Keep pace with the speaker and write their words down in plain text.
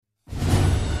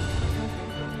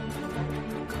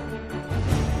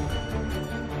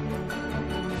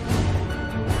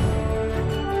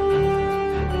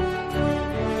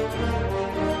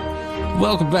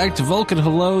Welcome back to Vulcan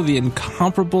Hello, the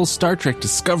incomparable Star Trek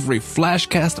Discovery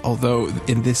Flashcast, although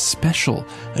in this special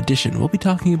edition, we'll be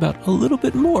talking about a little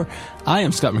bit more. I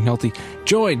am Scott McNulty,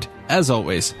 joined, as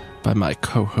always, by my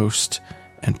co-host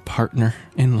and partner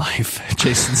in life,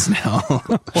 Jason Snell.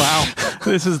 Wow,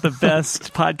 this is the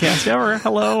best podcast ever.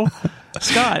 Hello,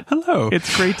 Scott. Hello.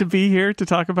 It's great to be here to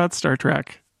talk about Star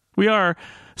Trek. We are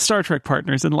Star Trek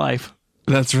partners in life.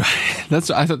 That's right.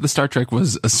 I thought the Star Trek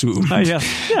was assumed.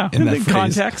 Yeah. In that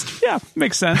context, yeah,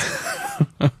 makes sense.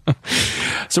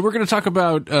 So we're going to talk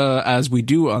about, as we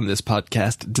do on this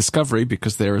podcast, Discovery,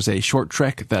 because there is a short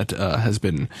trek that has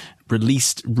been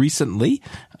released recently.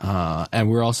 And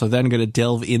we're also then going to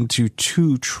delve into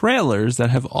two trailers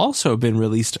that have also been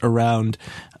released around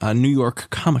New York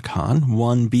Comic-Con,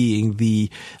 one being the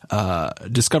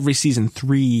Discovery Season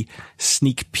 3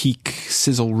 sneak peek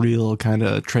sizzle reel kind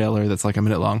of trailer that's like a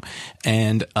minute long,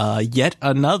 and yet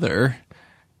another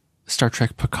Star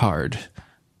Trek Picard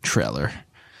trailer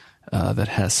that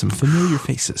has some familiar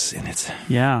faces in it.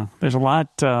 Yeah, there's a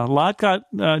lot got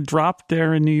dropped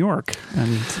there in New York,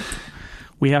 and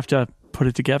we have to put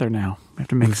it together now. We have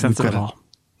to make sense of it all.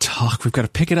 We've got to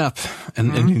pick it up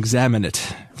and examine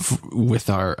it with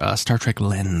our Star Trek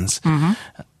lens. Mm-hmm.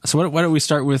 So why don't we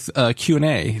start with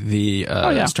Q&A, the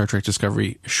Star Trek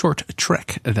Discovery short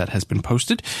trek that has been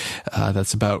posted.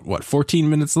 That's about, 14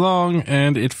 minutes long,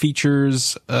 and it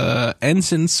features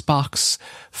Ensign Spock's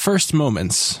first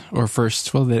moments, or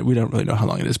we don't really know how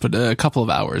long it is, but a couple of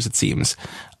hours, it seems,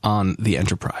 on the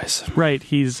Enterprise. Right.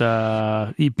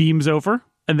 He beams over.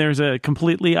 And there's a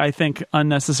completely, I think,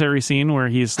 unnecessary scene where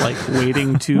he's like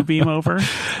waiting to beam over.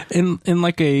 In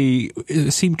like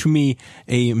it seemed to me,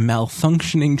 a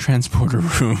malfunctioning transporter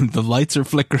room. The lights are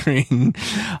flickering.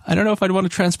 I don't know if I'd want to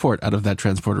transport out of that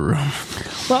transporter room.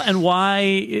 Well, and why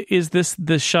is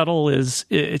the shuttle is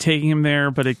taking him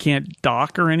there, but it can't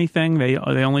dock or anything? They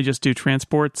only just do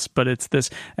transports, but it's this,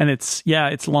 and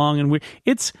it's long and weird.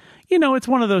 It's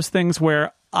one of those things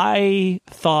where I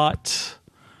thought.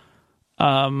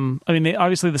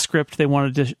 Obviously the script, they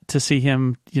wanted to see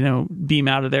him, beam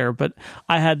out of there. But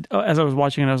as I was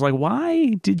watching it, I was like, why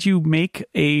did you make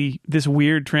this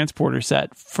weird transporter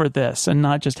set for this and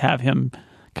not just have him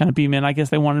kind of beam in? I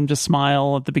guess they wanted him to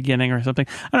smile at the beginning or something.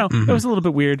 I don't know. Mm-hmm. It was a little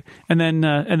bit weird. And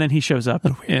then he shows up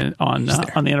on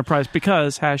the Enterprise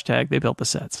because # they built the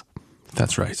sets.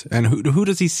 That's right. And who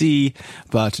does he see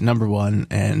but number one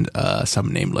and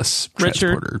some nameless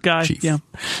transporter Richard guy, chief? Yeah.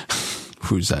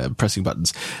 Who's pressing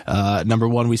buttons. Number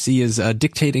one we see is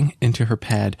dictating into her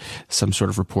pad some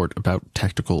sort of report about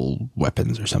tactical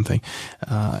weapons or something.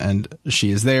 And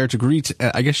she is there to greet,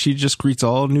 I guess she just greets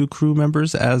all new crew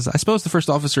members as, I suppose the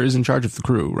first officer is in charge of the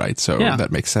crew, right? So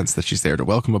That makes sense that she's there to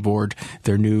welcome aboard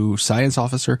their new science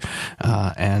officer.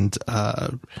 And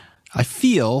I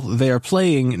feel they are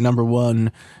playing number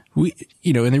one. In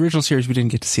the original series, we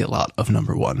didn't get to see a lot of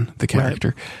number one, the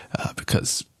character,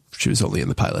 because she was only in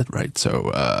the pilot, right?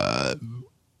 So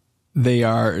they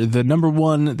are the number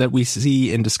one that we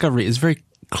see in Discovery is very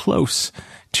close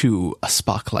to a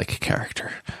Spock-like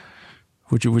character.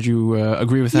 Would you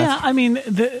agree with that? Yeah, I mean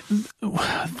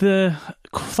the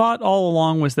thought all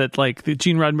along was that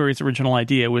Gene Roddenberry's original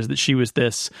idea was that she was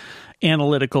this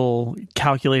analytical,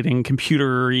 calculating,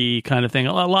 computer-y kind of thing.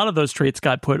 A lot of those traits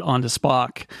got put onto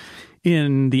Spock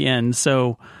in the end.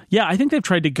 So yeah, I think they've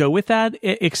tried to go with that,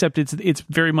 except it's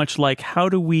very much like, how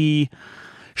do we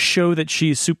show that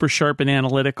she's super sharp and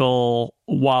analytical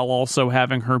while also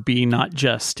having her be not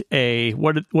just a,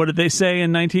 what did they say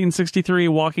in 1963,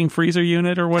 walking freezer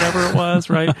unit or whatever it was,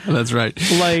 right? That's right.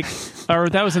 Or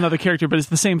that was another character, but it's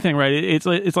the same thing, right? It's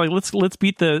like let's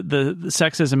beat the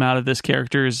sexism out of this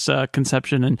character's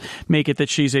conception and make it that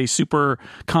she's a super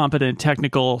competent,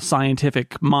 technical,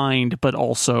 scientific mind, but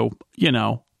also,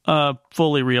 a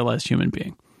fully realized human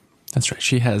being. That's right.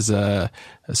 She has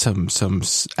some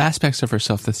aspects of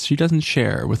herself that she doesn't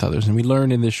share with others, and we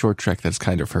learn in this short trek that's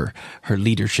kind of her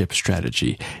leadership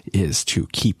strategy is to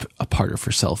keep a part of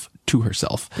herself to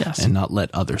herself, yes, and not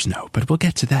let others know. But we'll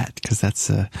get to that because that's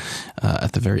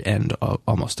at the very end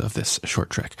almost of this short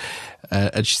trek.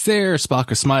 And she's there.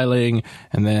 Spock is smiling,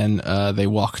 and then they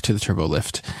walk to the turbo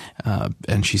lift,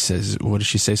 and she says, "What does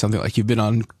she say? Something like, you've been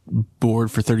on board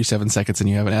for 37 seconds and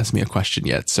you haven't asked me a question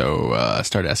yet. So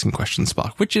start asking questions,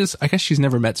 Spock." Which is, I guess she's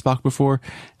never met Spock before.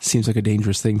 Seems like a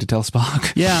dangerous thing to tell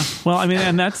Spock. Yeah. Well, I mean,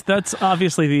 and that's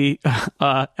obviously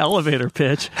the elevator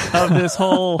pitch of this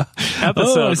whole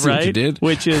episode, right? What you did.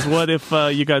 Which is, what if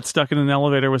you got stuck in an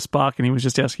elevator with Spock and he was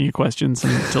just asking you questions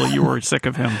until you were sick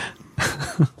of him?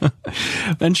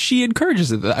 And she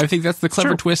encourages it. I think that's the clever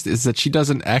Sure. twist, is that she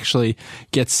doesn't actually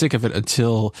get sick of it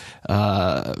until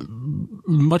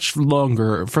much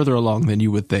further along than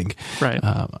you would think. Right.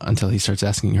 Until he starts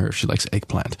asking her if she likes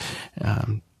eggplant.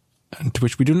 To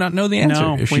which we do not know the answer,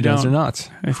 No, if she we does don't. or not.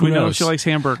 If Who we know knows? if she likes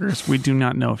hamburgers, we do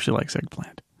not know if she likes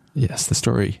eggplant. Yes, the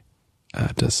story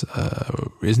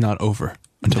is not over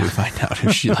until we find out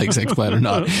if she likes eggplant or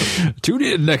not. Tune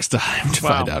in next time to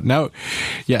find out. Now,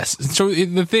 yes. So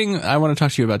the thing I want to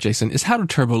talk to you about, Jason, is how do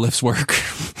turbo lifts work?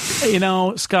 You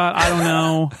know, Scott, I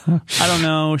don't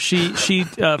know. She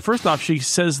first off, she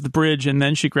says the bridge and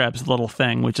then she grabs the little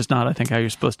thing, which is not, I think, how you're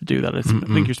supposed to do that. I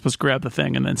think you're supposed to grab the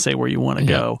thing and then say where you want to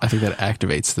go. I think that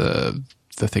activates the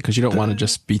thing, because you don't want to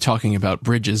just be talking about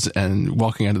bridges and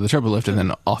walking under the turbo lift and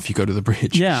then off you go to the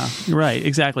bridge. Yeah, right,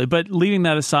 exactly. But leaving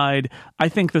that aside, I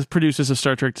think the producers of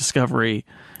Star Trek Discovery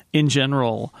in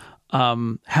general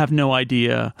have no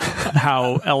idea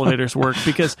how elevators work,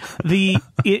 because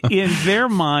in their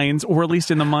minds, or at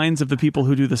least in the minds of the people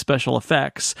who do the special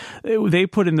effects, they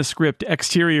put in the script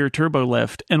exterior turbo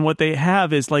lift, and what they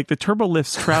have is like the turbo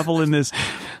lifts travel in this,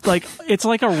 like, it's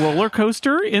like a roller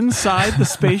coaster inside the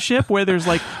spaceship where there's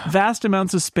like vast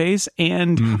amounts of space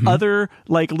and other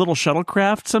like little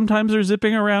shuttlecraft sometimes are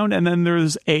zipping around, and then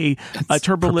there's a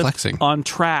turbo perplexing. lift on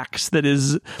tracks that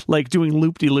is like doing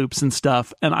loop-de-loops and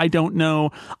stuff, and I don't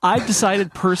know. I've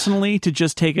decided personally to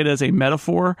just take it as a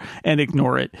metaphor and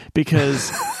ignore it,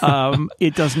 because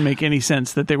it doesn't make any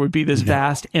sense that there would be this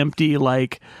vast empty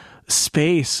like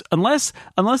space unless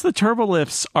the turbo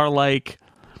lifts are like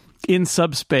in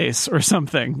subspace or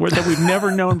something that we've never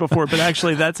known before, but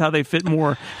actually that's how they fit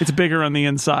more. It's bigger on the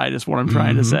inside is what I'm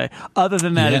trying to say. Other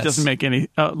than that, It doesn't make any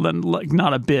like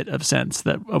not a bit of sense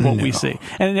of what we see,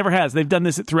 and it never has. They've done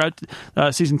this throughout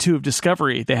season 2 of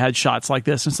Discovery. They had shots like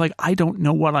this, and it's like, I don't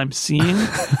know what I'm seeing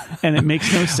and it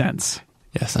makes no sense.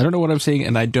 Yes, I don't know what I'm seeing,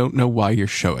 and I don't know why you're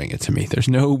showing it to me. There's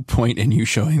no point in you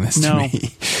showing this to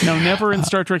me. No, never in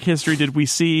Star Trek history did we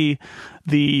see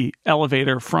the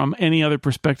elevator from any other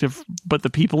perspective but the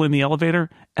people in the elevator,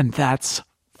 and that's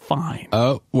fine.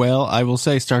 Oh, well, I will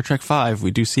say Star Trek V,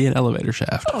 we do see an elevator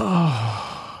shaft.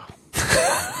 Oh.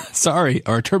 Sorry,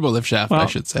 or a turbo lift shaft, I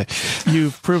should say.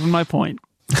 You've proven my point.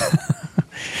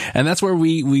 And that's where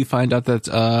we find out that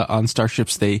on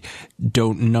starships they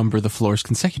don't number the floors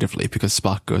consecutively, because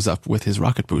Spock goes up with his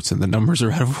rocket boots and the numbers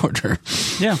are out of order.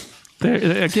 Yeah.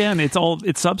 Again,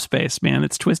 it's subspace, man.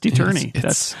 It's twisty-turny.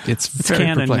 It's very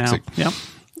canon perplexing. now. Yep.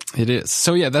 It is.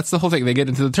 So yeah, that's the whole thing. They get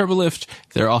into the turbo lift,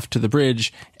 they're off to the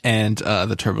bridge, and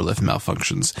the turbo lift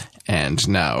malfunctions. And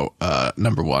now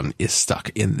number one is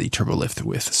stuck in the turbo lift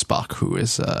with Spock, who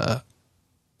is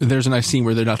there's a nice scene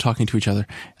where they're not talking to each other,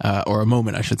 or a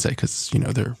moment, I should say, because,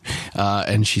 they're,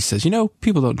 and she says,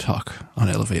 people don't talk on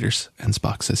elevators. And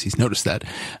Spock says he's noticed that.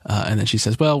 And then she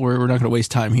says, well, we're not going to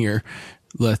waste time here.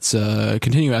 Let's,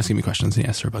 continue asking me questions. And he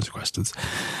asks her a bunch of questions.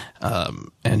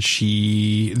 And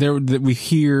we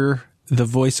hear the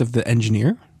voice of the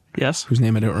engineer. Yes. Whose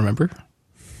name I don't remember.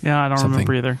 Yeah, I don't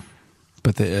remember either.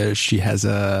 But she has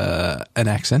an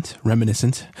accent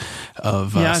reminiscent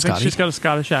of I Scotty. think she's got a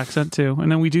Scottish accent too.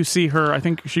 And then we do see her. I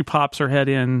think she pops her head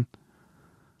in.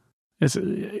 Is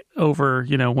over,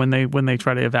 when they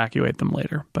try to evacuate them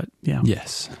later. But yeah,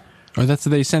 yes. Or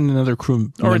they send another crew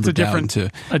member, or it's a different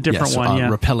one. Yeah,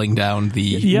 rappelling down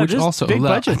the which there's also big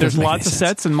budget. There's lots of sense.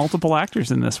 sets and multiple actors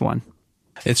in this one.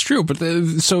 It's true, but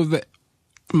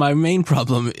my main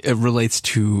problem relates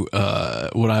to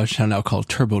what I shall now call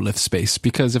turbo lift space,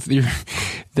 because if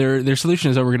their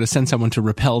solution is, we're going to send someone to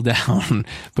rappel down,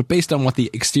 but based on what the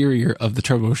exterior of the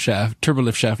turbo lift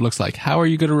shaft looks like, how are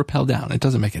you going to rappel down? It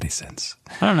doesn't make any sense.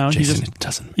 I don't know. Jason, it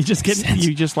doesn't. You just get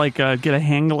a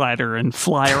hang glider and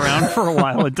fly around for a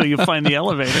while until you find the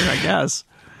elevator, I guess.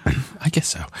 I guess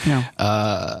so.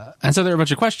 Yeah. And so there are a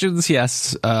bunch of questions. He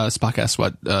asks, Spock asks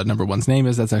what number one's name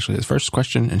is. That's actually his first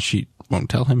question, and she won't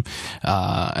tell him.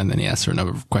 And then he asks her a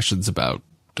number of questions about,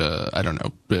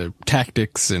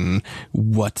 tactics and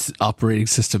what operating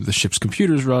system the ship's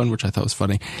computers run, which I thought was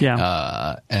funny.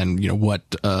 Yeah. And, what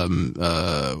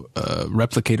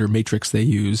replicator matrix they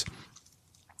use.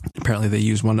 Apparently they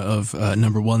use one of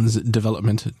number one's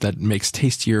development that makes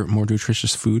tastier, more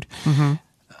nutritious food. Mm-hmm.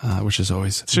 Which is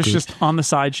always so she's just on the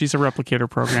side. She's a replicator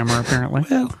programmer, apparently.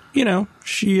 Well,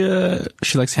 she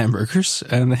likes hamburgers,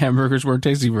 and the hamburgers weren't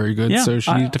tasting very good, so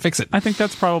she needed to fix it. I think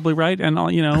that's probably right. And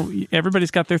everybody's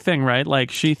got their thing, right?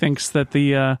 Like she thinks that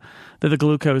the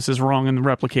glucose is wrong in the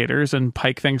replicators, and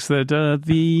Pike thinks that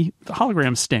the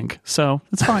holograms stink. So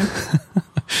it's fine.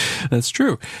 That's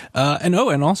true. And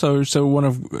also, so one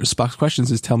of Spock's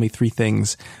questions is, tell me 3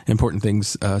 important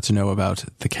things to know about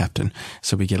the captain.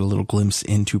 So we get a little glimpse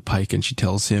into Pike, and she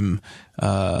tells him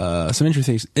some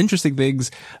interesting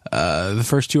things. The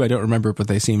first 2 I don't remember, but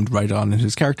they seemed right on in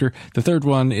his character. The third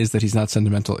one is that he's not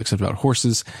sentimental except about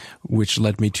horses, which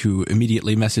led me to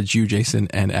immediately message you, Jason,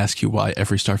 and ask you why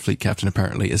every Starfleet captain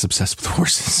apparently is obsessed with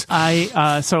horses.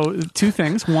 So 2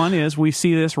 things. One is we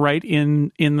see this right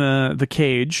in the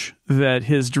cage, that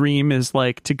his dream is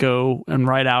like to go and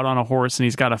ride out on a horse, and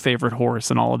he's got a favorite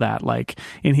horse and all of that. Like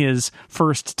in his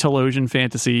first Telosian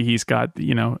fantasy, he's got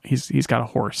a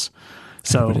horse.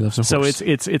 So it's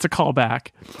a callback.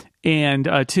 And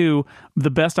 2,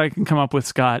 the best I can come up with,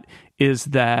 Scott, is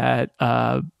that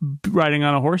riding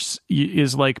on a horse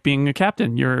is like being a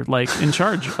captain. You're like in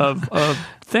charge of a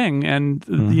thing, and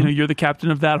you're the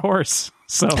captain of that horse.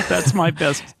 So that's my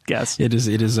best guess. It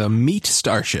is a meat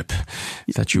starship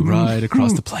that you ride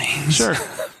across the plains. Sure,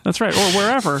 that's right, or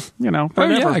wherever,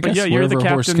 whatever. I guess you're the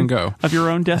captain of your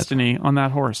own destiny on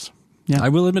that horse. Yeah, I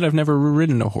will admit I've never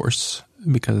ridden a horse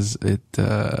because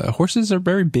horses are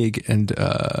very big and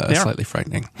slightly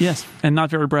frightening. Yes, and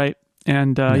not very bright.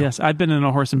 And yes, I've been in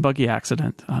a horse and buggy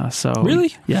accident.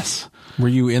 Really? Yes. Were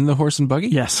you in the horse and buggy?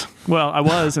 Yes. Well, I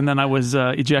was, and then I was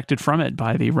ejected from it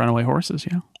by the runaway horses.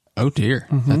 Yeah. Oh dear,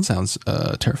 that sounds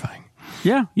terrifying.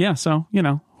 Yeah. So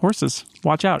horses,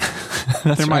 watch out.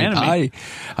 They're my enemy.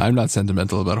 I'm not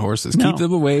sentimental about horses. No. Keep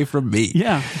them away from me.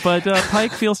 Yeah, but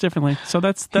Pike feels differently. So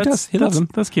that's he loves them.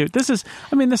 That's cute.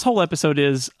 This whole episode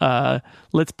is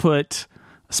let's put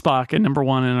Spock and number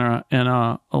 1 in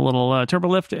a little turbo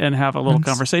lift and have a little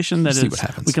conversation that is,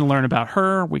 we can learn about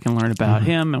her, we can learn about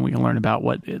him, and we can learn about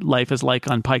what life is like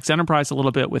on Pike's Enterprise a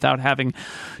little bit without having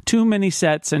too many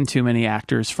sets and too many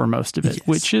actors for most of it,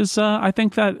 which is, I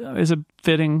think that is a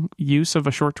fitting use of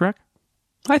a short trek.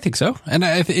 I think so, and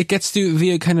it gets to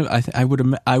the kind of.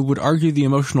 I would argue the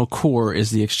emotional core is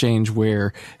the exchange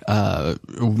where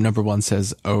number 1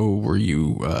 says, "Oh, were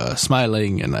you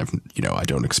smiling?" And I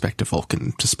don't expect a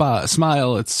Vulcan to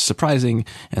smile. It's surprising.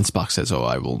 And Spock says, "Oh,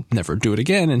 I will never do it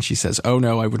again." And she says, "Oh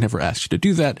no, I would never ask you to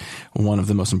do that. One of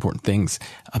the most important things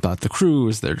about the crew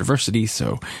is their diversity.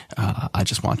 So I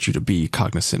just want you to be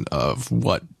cognizant of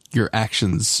what your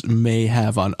actions may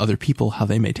have on other people, how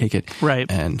they may take it." Right.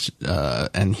 And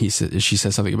she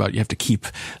says something about you have to keep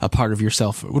a part of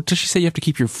yourself. What does she say? You have to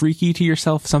keep your freaky to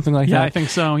yourself, something like that. Yeah, I think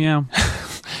so. Yeah.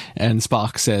 And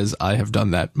Spock says, "I have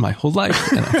done that my whole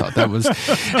life," and I thought that was.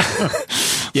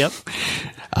 Yep.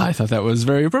 I thought that was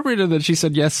very appropriate, and that she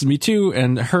said, "Yes, me too."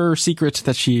 And her secret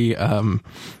that she,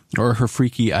 or her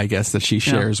freaky, I guess, that she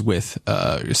shares with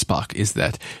Spock is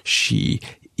that she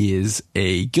is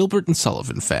a Gilbert and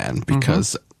Sullivan fan,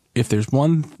 because if there's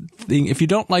one thing, if you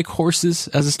don't like horses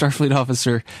as a Starfleet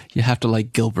officer, you have to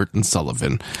like Gilbert and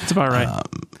Sullivan. That's about right.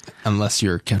 Unless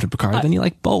you're Captain Picard, then you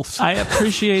like both. I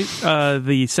appreciate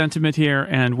the sentiment here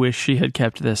and wish she had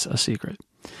kept this a secret.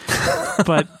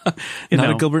 But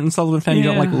not a Gilbert and Sullivan fan. You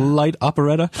don't like light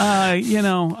operetta. I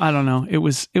don't know. It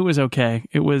was okay.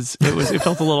 It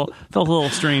felt a little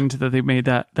strained that they made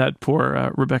that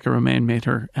poor Rebecca Romaine made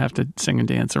her have to sing and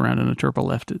dance around in a turbo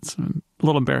lift. It's a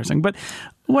little embarrassing, but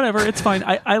whatever. It's fine.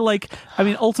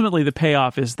 Ultimately the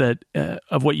payoff is that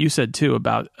of what you said too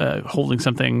about holding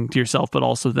something to yourself, but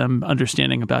also them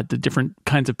understanding about the different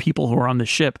kinds of people who are on the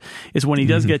ship, is when he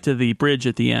does get to the bridge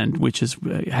at the end, which is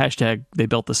hashtag they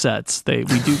built the sets. We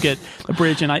do get a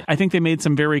bridge, and I think they made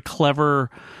some very clever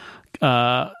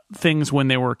things when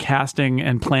they were casting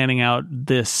and planning out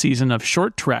this season of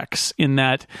short treks, in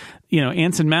that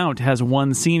Anson Mount has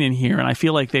one scene in here, and I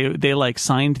feel like they like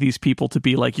signed these people to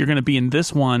be like, you're going to be in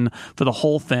this one for the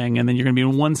whole thing, and then you're going to be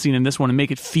in one scene in this one, and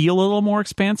make it feel a little more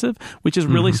expansive, which is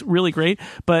really really great.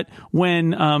 But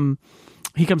when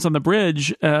he comes on the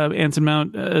bridge, Anson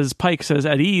Mount, as Pike says,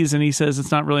 at ease, and he says,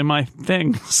 "It's not really my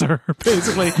thing, sir,"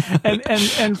 basically.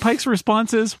 and Pike's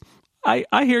response is,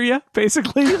 I hear you,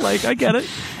 basically. Like, I get it.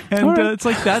 And it's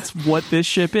like, that's what this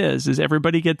ship is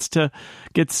everybody gets a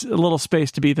little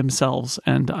space to be themselves.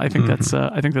 And I think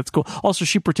that's cool. Also,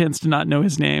 she pretends to not know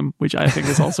his name, which I think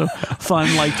is also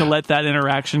fun, like to let that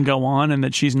interaction go on, and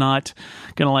that she's not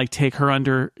going to like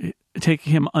take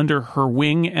him under her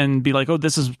wing and be like, "Oh,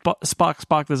 this is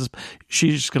Spock,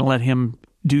 she's just going to let him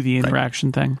do the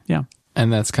interaction thing." Yeah.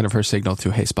 And that's kind of her signal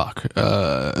to, "Hey, Spock,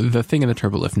 the thing in the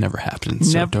turbolift never happened,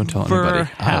 so don't tell anybody.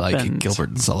 I like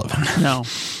Gilbert and Sullivan." No.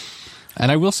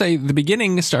 And I will say the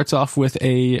beginning starts off with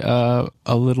a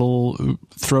little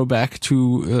throwback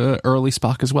to early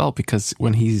Spock as well, because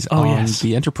when he's on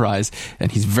the Enterprise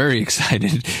and he's very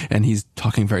excited and he's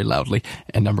talking very loudly,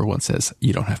 and number one says,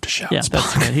 "You don't have to shout." Yeah,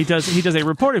 Spock. that's, he does a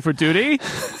reporting for duty,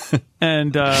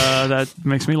 and that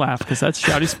makes me laugh because that's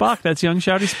Shouty Spock. That's young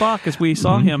Shouty Spock, as we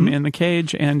saw him in the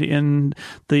cage and in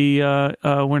the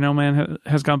Where No Man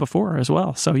Has Gone Before as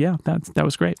well. So yeah, that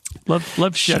was great. Love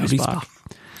Shouty Spock.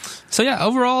 So yeah,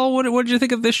 overall, what did you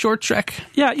think of this short trek?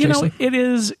 Yeah, it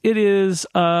is.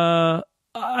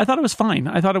 I thought it was fine.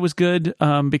 I thought it was good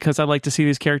because I like to see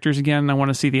these characters again. I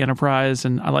want to see the Enterprise,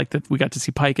 and I like that we got to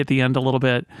see Pike at the end a little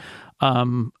bit.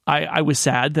 I was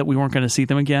sad that we weren't going to see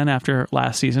them again after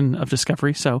last season of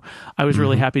Discovery, so I was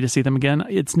really happy to see them again.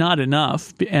 It's not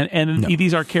enough, and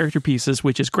these are character pieces,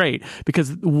 which is great,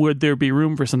 because would there be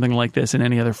room for something like this in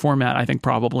any other format? I think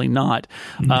probably not.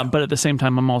 No. But at the same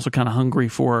time, I'm also kind of hungry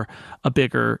for a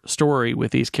bigger story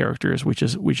with these characters, which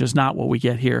is not what we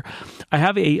get here. I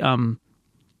have a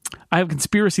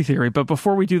conspiracy theory, but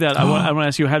before we do that, I want to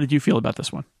ask you, how did you feel about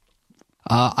this one?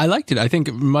 I liked it. I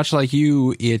think much like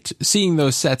you, seeing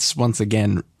those sets once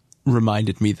again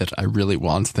reminded me that I really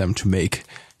want them to make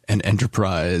an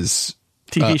Enterprise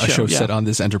TV a show set on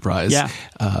this Enterprise,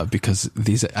 because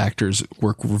these actors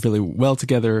work really well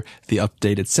together. The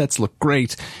updated sets look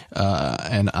great,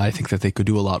 and I think that they could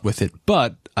do a lot with it,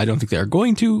 but I don't think they are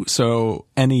going to, so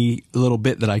any little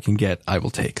bit that I can get, I will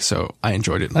take. So I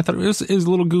enjoyed it. And I thought it was a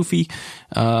little goofy.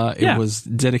 It was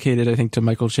dedicated, I think, to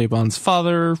Michael Chabon's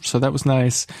father, so that was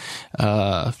nice.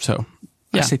 I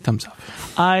say thumbs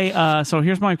up. So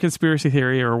here's my conspiracy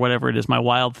theory, or whatever it is, my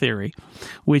wild theory,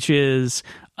 which is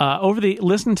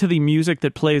listen to the music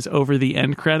that plays over the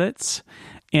end credits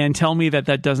and tell me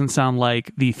that doesn't sound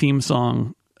like the theme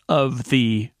song of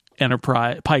the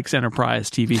Pike's Enterprise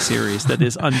TV series that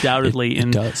is undoubtedly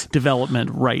in development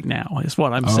right now, is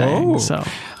what I'm saying. So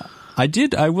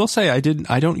I will say I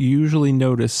don't usually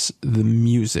notice the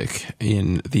music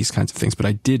in these kinds of things, but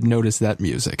I did notice that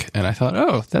music, and I thought,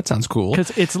 oh, that sounds cool.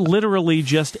 Because it's literally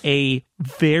just a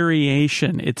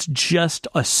variation. It's just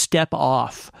a step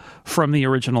off from the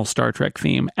original Star Trek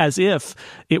theme, as if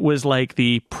it was like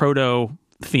the proto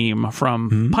theme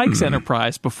from Pike's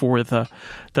Enterprise before the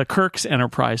Kirk's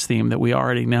Enterprise theme that we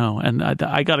already know. And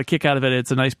I got a kick out of it.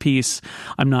 It's a nice piece.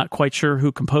 I'm not quite sure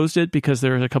who composed it, because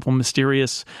there's a couple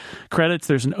mysterious credits.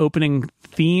 There's an opening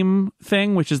theme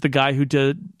thing, which is the guy who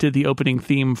did the opening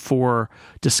theme for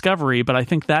Discovery, but I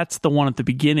think that's the one at the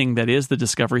beginning that is the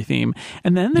Discovery theme.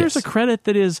 And then there's a credit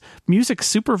that is music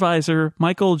supervisor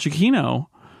Michael Giacchino,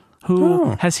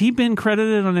 who has he been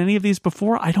credited on any of these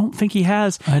before? I don't think he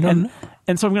has. I don't know.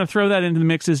 And so I'm going to throw that into the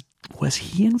mix. Was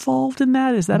he involved in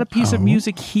that? Is that a piece of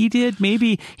music he did?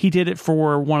 Maybe he did it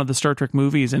for one of the Star Trek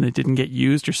movies and it didn't get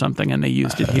used or something, and they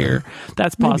used it here.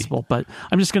 That's possible. Maybe. But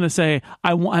I'm just going to say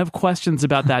I have questions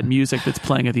about that music that's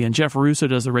playing at the end. Jeff Russo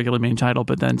does the regular main title,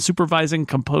 but then supervising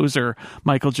composer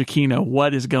Michael Giacchino.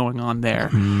 What is going on there?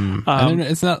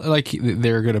 It's not like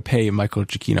they're going to pay Michael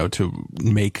Giacchino to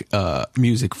make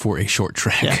music for a short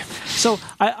track. Yeah. So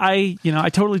I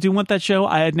totally do want that show.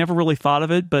 I had never really thought of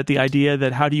it, but the idea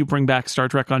that how do you bring back Star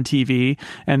Trek on TV,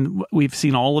 and we've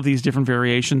seen all of these different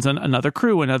variations, and another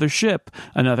crew, another ship,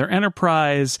 another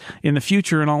Enterprise in the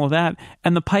future, and all of that.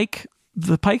 And the Pike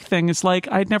thing is like,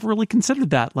 I'd never really considered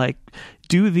that. Like,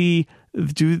 do the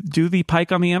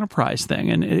Pike on the Enterprise thing,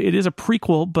 and it is a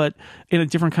prequel, but in a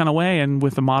different kind of way, and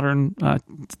with the modern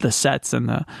the sets and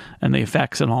the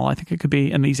effects and all. I think it could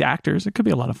be, and these actors, it could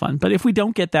be a lot of fun. But if we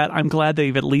don't get that, I'm glad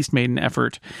they've at least made an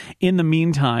effort in the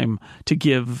meantime to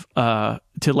give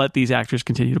to let these actors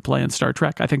continue to play in Star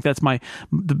Trek. I think that's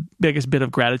the biggest bit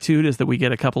of gratitude, is that we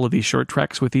get a couple of these short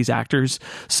treks with these actors.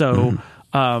 So.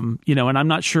 And I'm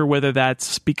not sure whether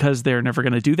that's because they're never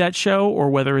going to do that show, or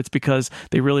whether it's because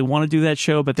they really want to do that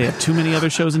show, but they have too many other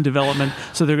shows in development.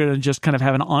 So they're going to just kind of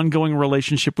have an ongoing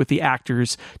relationship with the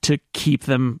actors to keep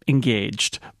them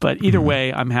engaged. But either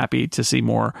way, I'm happy to see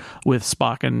more with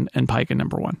Spock and Pike in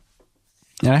number one.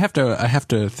 And I have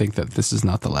to think that this is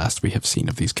not the last we have seen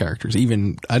of these characters.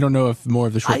 Even, I don't know if more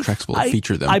of the short treks will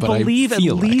feature them. I believe at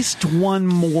least one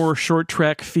more short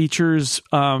trek features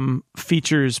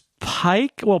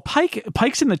Pike. Well,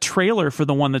 Pike's in the trailer for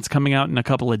the one that's coming out in a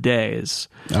couple of days.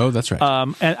 Oh, that's right.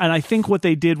 And I think what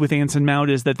they did with Anson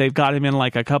Mount is that they've got him in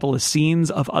like a couple of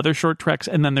scenes of other short treks,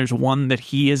 and then there's one that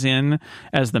he is in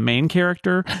as the main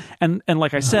character. And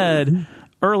like I said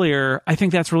earlier, I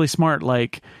think that's really smart.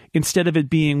 Like, instead of it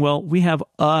being, well, we have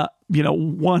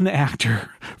one actor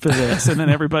for this, and then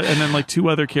everybody, and then like two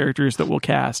other characters that we'll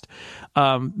cast,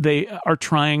 they are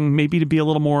trying maybe to be a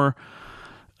little more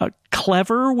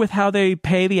clever with how they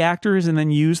pay the actors and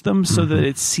then use them so that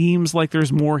it seems like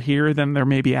there's more here than there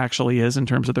maybe actually is in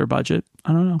terms of their budget.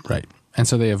 I don't know. Right. And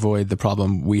so they avoid the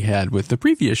problem we had with the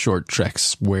previous short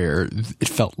treks where it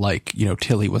felt like,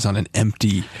 Tilly was on an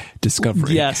empty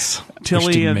Discovery. Yes. Tilly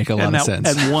which didn't make a lot of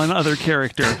sense. And one other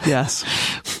character. Yes.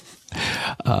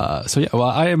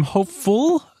 I am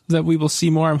hopeful that we will see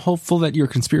more. I'm hopeful that your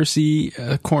conspiracy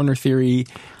corner theory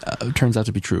turns out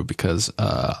to be true, because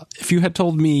if you had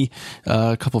told me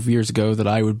a couple of years ago that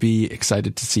I would be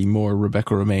excited to see more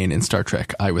Rebecca Romijn in Star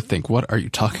Trek, I would think, what are you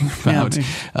talking about?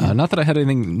 Not that I had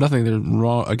nothing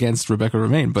wrong against Rebecca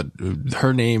Romijn, but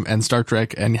her name and Star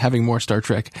Trek and having more Star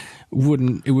Trek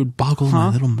would boggle my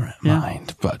little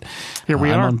mind. But here we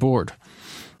are. I'm on board.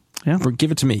 Yeah. Give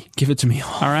it to me. Give it to me.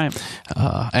 All right.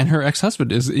 And her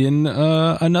ex-husband is in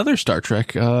another Star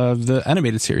Trek, the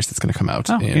animated series that's going to come out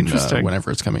whenever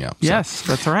it's coming out. Yes,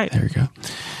 that's right. There you go.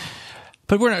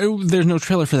 But there's no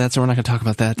trailer for that, so we're not going to talk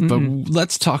about that. Mm-hmm. But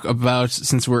let's talk about,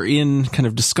 since we're in kind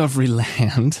of Discovery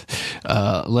Land,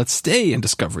 let's stay in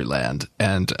Discovery Land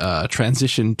and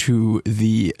transition to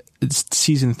the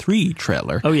season 3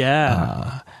 trailer. Oh,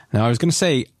 yeah. Now, I was going to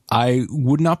say, I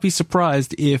would not be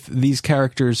surprised if these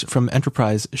characters from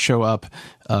Enterprise show up,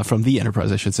 from the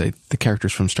Enterprise, I should say. The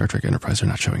characters from Star Trek Enterprise are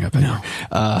not showing up anymore.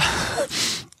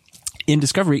 In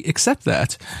Discovery, except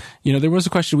that, there was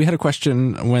we had a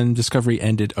question when Discovery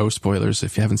ended. Oh, spoilers.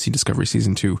 If you haven't seen Discovery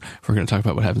season 2, we're going to talk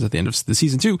about what happens at the end of the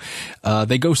season 2.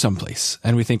 They go someplace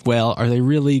and we think, well, are they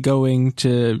really going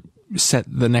to set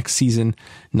the next season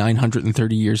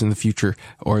 930 years in the future,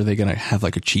 or are they going to have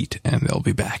like a cheat and they'll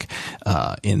be back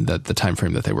in the time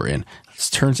frame that they were in? It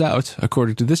turns out,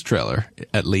 according to this trailer,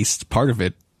 at least part of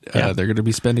it, they're going to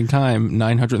be spending time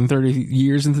 930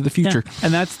 years into the future. Yeah.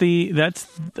 And that's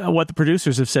what the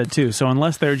producers have said too. So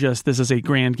unless they're just, this is a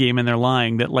grand game and they're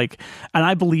lying, and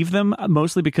I believe them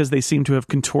mostly because they seem to have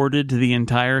contorted the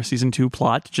entire season 2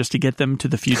 plot just to get them to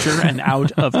the future and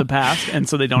out of the past. And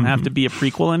so they don't have to be a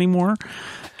prequel anymore.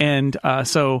 And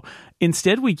so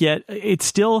instead we get, it's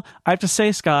still, I have to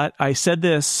say, Scott, I said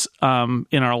this in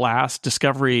our last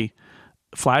Discovery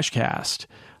Flashcast,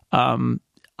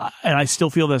 and I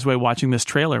still feel this way watching this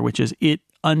trailer, which is it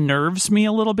unnerves me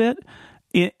a little bit.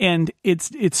 And it's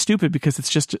stupid because it's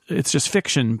just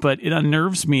fiction, but it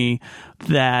unnerves me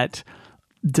that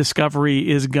Discovery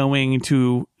is going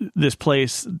to this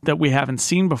place that we haven't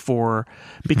seen before,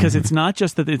 because it's not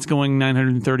just that it's going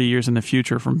 930 years in the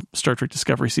future from Star Trek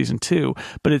Discovery season 2,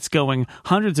 but it's going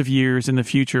hundreds of years in the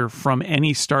future from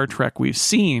any Star Trek we've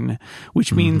seen,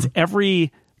 which means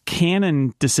every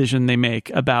canon decision they make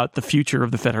about the future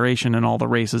of the Federation and all the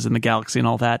races in the galaxy and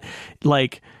all that,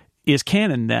 is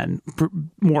canon then,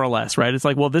 more or less, right? It's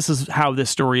like, well, this is how this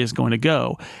story is going to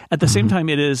go. At the same time,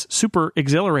 it is super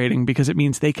exhilarating because it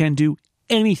means they can do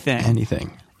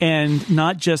anything. And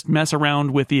not just mess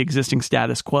around with the existing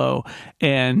status quo.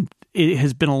 And it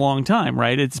has been a long time,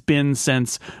 right? It's been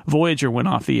since Voyager went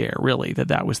off the air, really,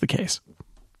 that was the case.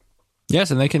 Yes,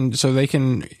 and they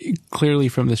can clearly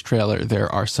from this trailer, there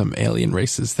are some alien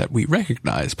races that we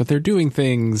recognize, but they're doing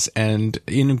things and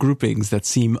in groupings that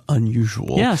seem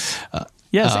unusual. Yes.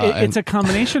 It's a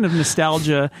combination of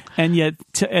nostalgia and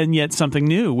yet something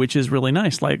new, which is really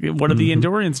nice. Like, what are the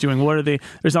Andorians doing? What are they?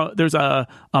 There's a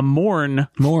Morn.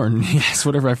 Morn, yes,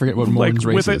 whatever. I forget what Morn's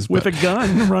race is. With a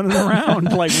gun running around.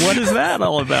 Like, what is that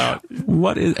all about?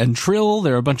 And Trill?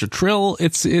 There are a bunch of Trill.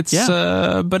 It's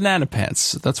banana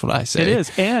pants. That's what I say. It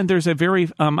is. And there's a very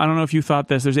I don't know if you thought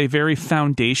this. There's a very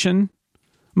Foundation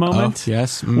moment. Oh,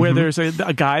 yes. Where there's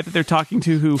a guy that they're talking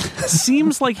to who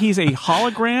seems like he's a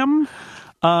hologram.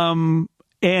 And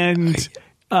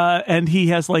he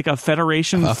has like a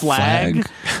Federation flag.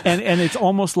 And it's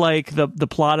almost like the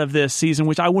plot of this season,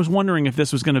 which I was wondering if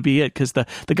this was going to be it, because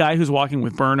the guy who's walking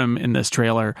with Burnham in this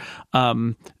trailer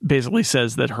basically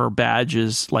says that her badge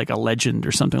is like a legend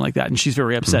or something like that, and she's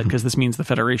very upset because this means the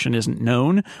Federation isn't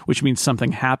known, which means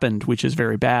something happened, which is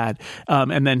very bad.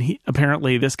 And then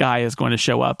apparently this guy is going to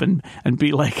show up and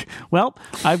be like, well,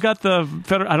 I've got the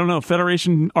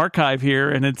Federation archive here,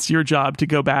 and it's your job to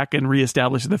go back and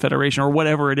reestablish the Federation or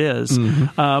whatever it is.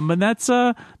 And that's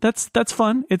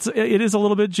fun. It is a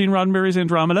little bit Gene Roddenberry's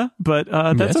Andromeda, but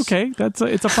that's okay. It's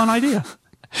a fun idea.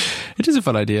 It is a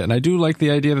fun idea, and I do like the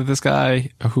idea that this guy,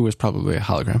 who is probably a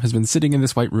hologram, has been sitting in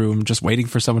this white room just waiting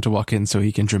for someone to walk in so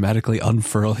he can dramatically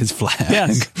unfurl his flag.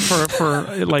 Yes,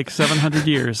 for like 700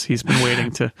 years he's been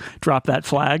waiting to drop that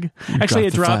flag. Actually,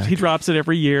 he drops it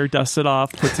every year, dusts it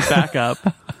off, puts it back up.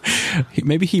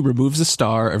 Maybe he removes a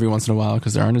star every once in a while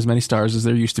because there aren't as many stars as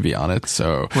there used to be on it.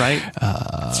 So right,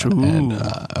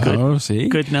 see,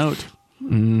 good note.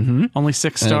 Only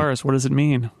 6 stars. What does it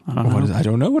mean? I don't know. I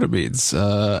don't know what it means.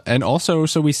 And also,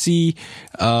 so we see,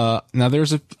 now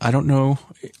I don't know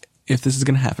if this is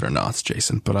going to happen or not,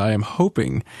 Jason, but I am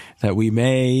hoping that we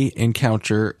may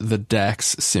encounter the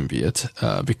Dax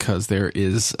symbiote, because there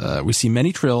is, we see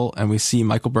many Trill, and we see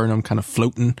Michael Burnham kind of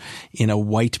floating in a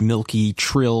white, milky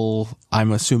Trill,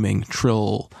 I'm assuming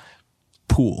Trill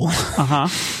pool.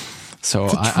 So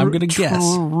I'm going to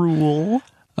guess. Trill.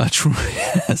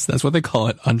 Yes, that's what they call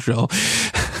it on Trill.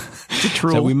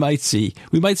 So we might see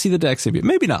the Dax symbiote.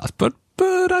 Maybe not, but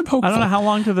I'm hopeful. I don't know how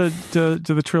long do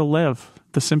the Trill live.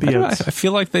 The symbiotes. I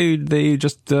feel like they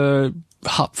just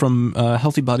hop from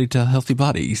healthy body to healthy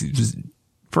body, just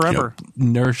forever,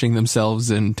 nourishing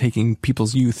themselves and taking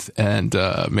people's youth and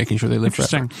making sure they live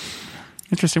forever.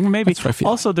 Interesting. Well, maybe.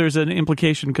 Also, like. There's an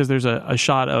implication because there's a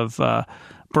shot of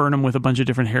Burnham with a bunch of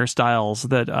different hairstyles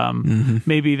that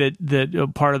maybe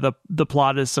that part of the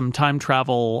plot is some time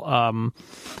travel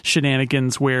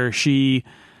shenanigans where she,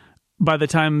 by the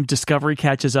time Discovery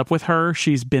catches up with her,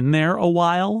 she's been there a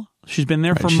while. She's been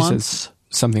there for months. Says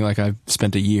something like, I've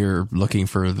spent a year looking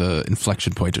for the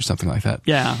inflection point or something like that.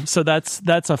 Yeah, so that's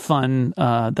a fun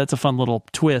little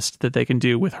twist that they can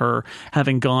do with her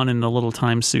having gone in the little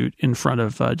time suit in front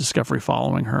of Discovery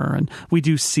following her, and we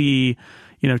do see,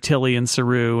 Tilly and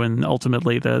Saru, and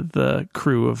ultimately the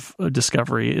crew of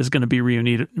Discovery is going to be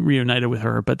reunited with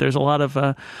her. But there's a lot of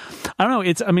I don't know.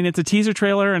 It's a teaser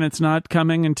trailer, and it's not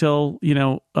coming until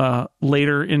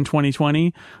later in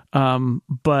 2020.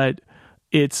 But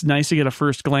it's nice to get a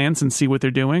first glance and see what they're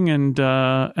doing, and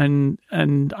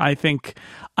I think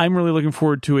I'm really looking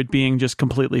forward to it being just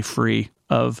completely free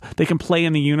of, they can play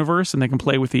in the universe and they can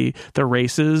play with the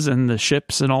races and the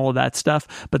ships and all of that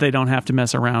stuff, but they don't have to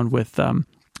mess around with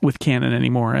canon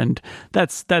anymore, and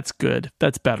that's good.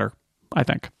 That's better, I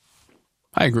think.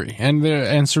 I agree.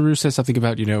 And Saru says something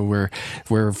about,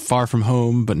 we're far from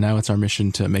home, but now it's our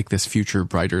mission to make this future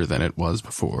brighter than it was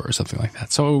before, or something like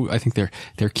that. So I think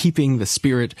they're keeping the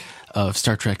spirit of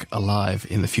Star Trek alive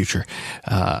in the future.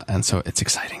 And so it's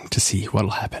exciting to see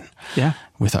what'll happen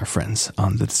with our friends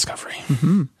on the Discovery.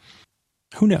 Mm-hmm.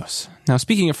 Who knows? Now,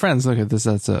 speaking of friends, look at this.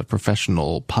 That's a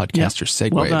professional podcaster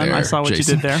segue. Well done. There, I saw what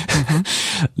Jason. you did there.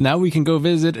 Mm-hmm. Now we can go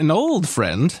visit an old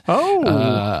friend.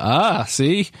 Oh.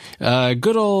 See?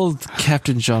 Good old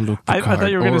Captain Jean-Luc Picard. I thought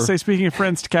you were going to say, speaking of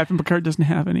friends, Captain Picard doesn't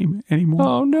have any anymore.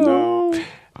 Oh, no.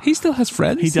 He still has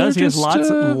friends. He does. He has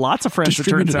lots of friends, it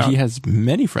turns out. He has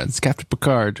many friends. Captain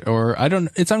Picard,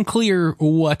 it's unclear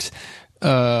what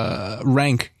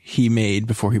rank he made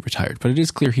before he retired, but it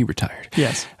is clear he retired.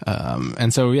 Yes.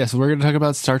 And so, yes, we're going to talk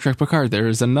about Star Trek Picard. There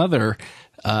is another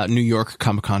New York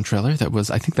Comic-Con trailer that was,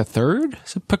 I think, the third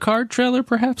Picard trailer,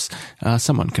 perhaps.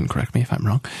 Someone can correct me if I'm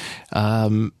wrong.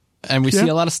 And we see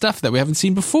a lot of stuff that we haven't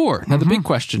seen before. Now, the big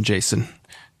question, Jason,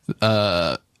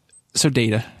 so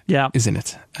Data is in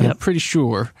it. And I'm pretty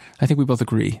sure, I think we both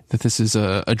agree that this is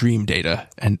a dream Data,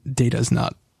 and Data is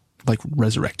not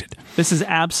resurrected. This is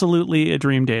absolutely a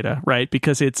dream Data, right?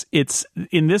 Because it's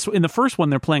in the first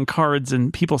one they're playing cards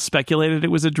and people speculated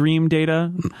it was a dream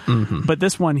Data. Mm-hmm. But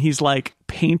this one he's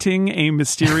painting a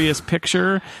mysterious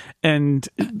picture and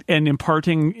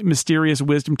imparting mysterious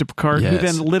wisdom to Picard,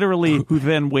 who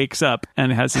then wakes up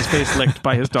and has his face licked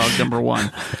by his dog number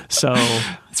one. So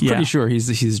it's pretty sure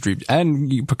he's dreamed.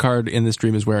 And Picard in this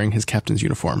dream is wearing his captain's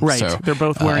uniform. Right. So, they're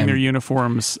both wearing their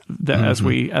uniforms as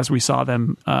we saw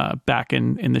them back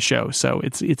in the show. So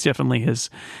it's definitely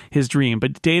his dream.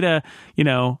 But Data,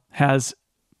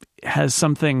 has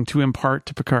something to impart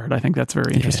to Picard. I think that's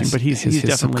very interesting. But he's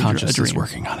definitely subconscious a dream. Is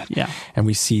working on it. Yeah, and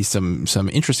we see some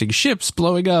interesting ships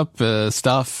blowing up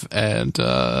stuff, and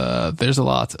there's a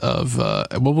lot of.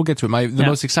 We'll get to it. The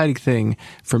most exciting thing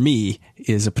for me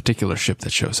is a particular ship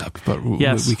that shows up, but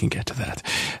we can get to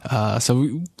that.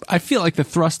 So I feel like the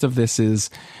thrust of this is.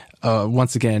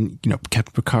 Once again,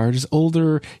 Captain Picard is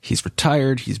older, he's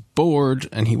retired, he's bored,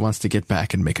 and he wants to get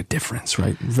back and make a difference,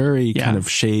 right? Very kind of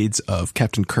shades of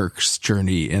Captain Kirk's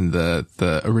journey in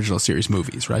the original series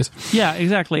movies, right? Yeah,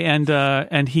 exactly.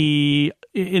 And he,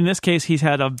 in this case, he's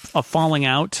had a falling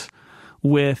out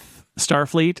with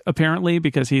Starfleet, apparently,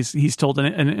 because he's told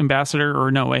an ambassador, or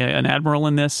an admiral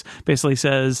in this, basically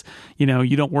says, you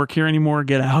don't work here anymore,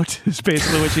 get out, is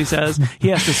basically what she says. He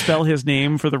has to spell his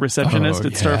name for the receptionist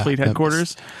at Starfleet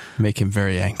headquarters. Make him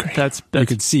very angry. That's you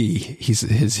could see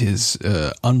his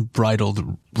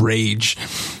unbridled rage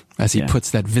as he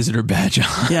puts that visitor badge on.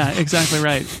 Yeah, exactly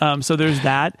right. So there's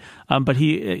that. But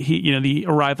he, the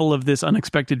arrival of this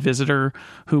unexpected visitor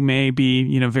who may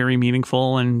be, very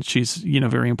meaningful, and she's,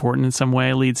 very important in some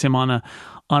way, leads him on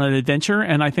an adventure.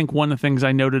 And I think one of the things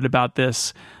I noted about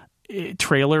this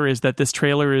trailer is that this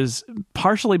trailer is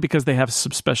partially because they have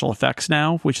some special effects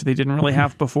now, which they didn't really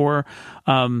have before,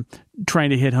 trying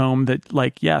to hit home that,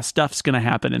 like, yeah, stuff's going to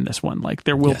happen in this one. Like,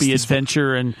 there will be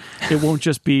adventure, and it won't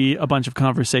just be a bunch of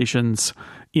conversations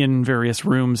in various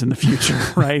rooms in the future,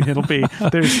 right? It'll be,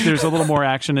 there's a little more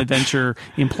action adventure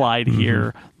implied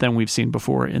here than we've seen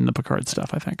before in the Picard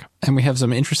stuff, I think. And we have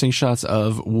some interesting shots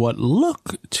of what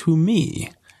look to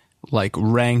me like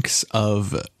ranks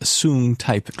of Soong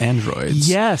type androids.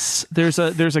 Yes, there's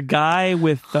a guy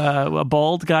with a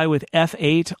bald guy with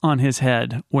F8 on his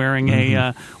head wearing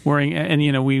and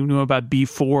you know, we knew about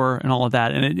B4 and all of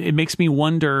that, and it makes me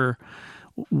wonder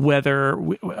whether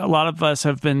a lot of us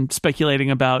have been speculating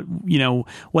about, you know,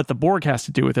 what the Borg has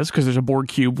to do with this, because there's a Borg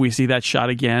cube. We see that shot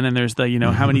again, and there's the, you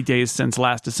know, how many days since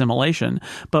last assimilation.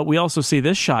 But we also see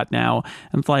this shot now,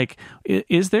 and it's like,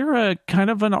 is there a kind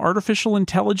of an artificial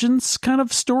intelligence kind of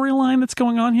storyline that's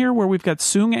going on here, where we've got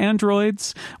Soong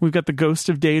androids, we've got the ghost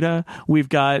of Data, we've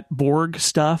got Borg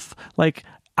stuff? Like,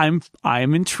 I'm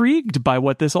intrigued by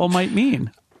what this all might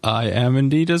mean. I am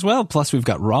indeed as well. Plus, we've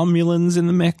got Romulans in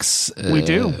the mix. We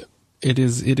do. It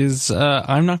is.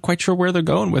 I'm not quite sure where they're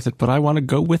going with it, but I want to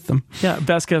go with them. Yeah,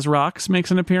 Vasquez Rocks makes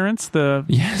an appearance. The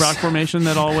rock formation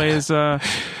that always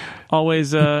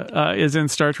is in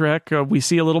Star Trek. We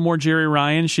see a little more Jerry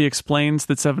Ryan. She explains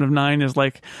that 7 of 9 is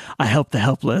like, I help the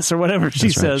helpless, or whatever she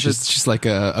says. Right. She's like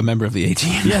a member of the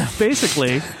A-Team. Yeah,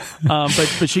 basically.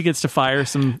 But she gets to fire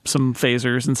some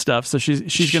phasers and stuff, so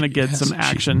she's going to get some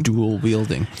action. Dual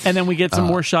wielding. And then we get some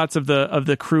more shots of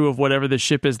the crew of whatever the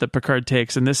ship is that Picard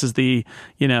takes, and this is the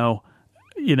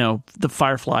the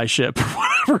Firefly ship or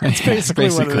whatever. It's basically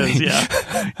what it is.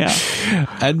 Yeah.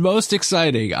 And most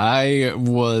exciting, I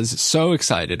was so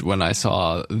excited when I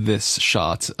saw this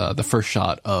shot, the first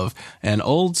shot of an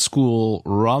old school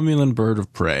Romulan bird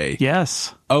of prey.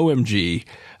 Yes. OMG.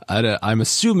 I'm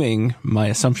assuming, my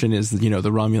assumption is that, you know,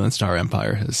 the Romulan Star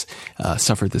Empire has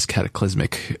suffered this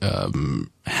cataclysmic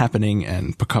happening,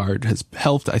 and Picard has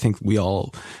helped. I think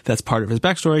that's part of his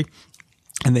backstory.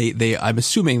 And I'm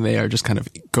assuming they are just kind of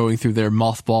going through their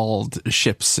mothballed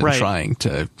ships and trying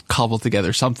to cobble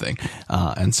together something.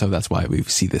 And so that's why we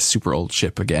see this super old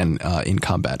ship again in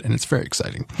combat, and it's very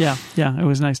exciting. Yeah. It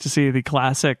was nice to see the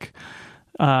classic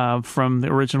from the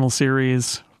original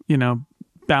series, you know,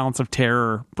 Balance of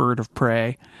Terror, Bird of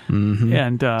Prey.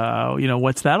 And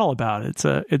what's that all about? It's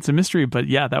a mystery, but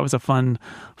yeah, that was a fun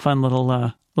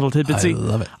little tidbit. I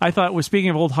love it. I thought, speaking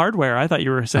of old hardware, I thought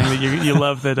you were saying that you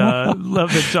love that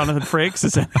Jonathan Frakes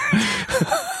is in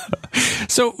it.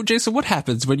 So, Jason, what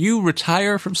happens when you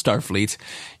retire from Starfleet?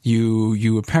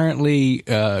 You apparently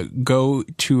go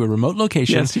to a remote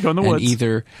location. Yes, you go in the woods. And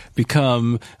either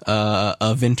become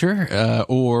a Vinter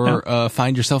or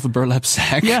find yourself a burlap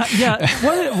sack. Yeah.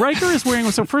 What Riker is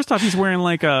wearing. So first off, he's wearing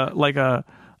like an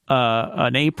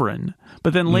apron.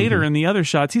 But then later in the other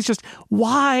shots, he's just,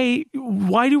 why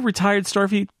do retired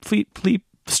Starfleet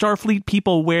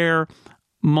people wear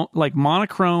like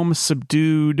monochrome,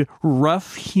 subdued,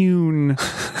 rough-hewn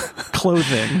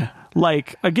clothing?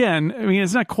 Like, again, I mean,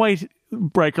 it's not quite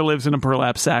Riker lives in a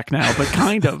burlap sack now, but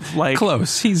kind of like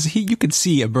close. You could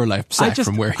see a burlap sack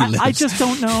from where he lives. I just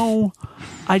don't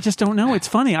know. It's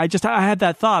funny. I had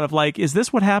that thought of like, is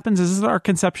this what happens? Is this our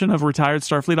conception of retired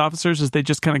Starfleet officers? Is they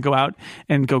just kind of go out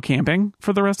and go camping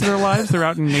for the rest of their lives? They're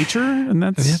out in nature, and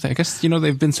that's. Yeah, I guess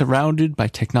they've been surrounded by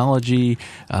technology.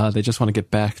 They just want to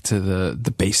get back to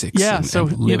the basics. Yeah,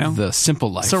 and live the simple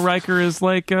life. So Riker is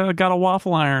like got a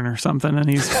waffle iron or something, and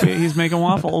he's making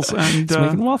waffles, and he's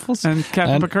making waffles, and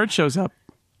Captain Picard shows up.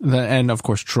 And of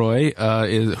course, Troy,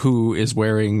 who is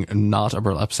wearing not a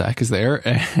burlap sack, is there.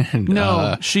 And,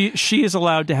 no, she is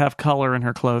allowed to have color in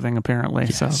her clothing, apparently.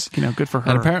 Yes. So good for her.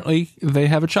 And apparently, they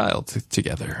have a child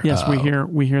together. Yes, we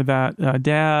hear that.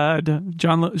 Dad,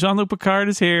 Jean-Luc Picard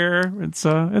is here. It's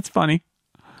funny.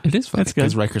 It is funny. It's good.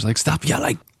 Because Riker's like, stop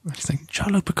yelling. It's like,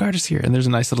 Jean-Luc Picard is here. And there's a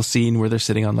nice little scene where they're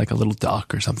sitting on like a little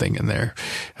dock or something, and they're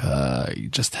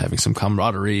just having some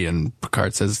camaraderie, and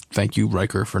Picard says, thank you,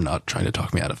 Riker, for not trying to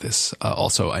talk me out of this.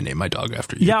 Also, I named my dog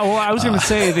after you. Yeah, well, I was going to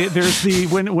say, there's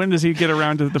when does he get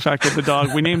around to the fact that the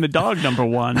dog, we named the dog number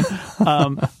 1.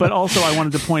 But also, I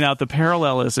wanted to point out the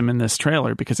parallelism in this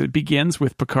trailer, because it begins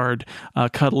with Picard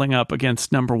cuddling up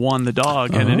against number 1, the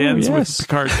dog, and it ends with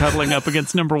Picard cuddling up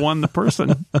against number 1, the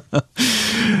person.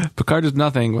 Picard is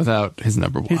nothing without his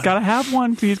number 1. He's got to have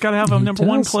one. He's got to have a number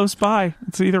 1 close by.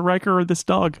 It's either Riker or this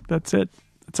dog. That's it.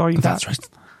 That's all you got. That's right.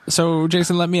 So,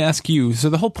 Jason, let me ask you. So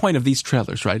the whole point of these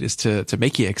trailers, right, is to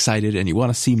make you excited and you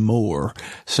want to see more.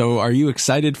 So are you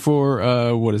excited for,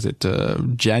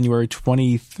 January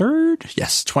 23rd?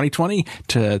 Yes, 2020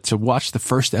 to watch the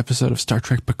first episode of Star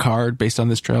Trek Picard based on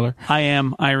this trailer? I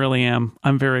am. I really am.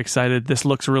 I'm very excited. This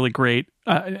looks really great.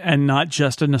 And not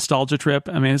just a nostalgia trip.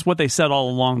 I mean, it's what they said all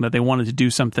along, that they wanted to do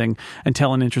something and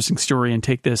tell an interesting story and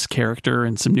take this character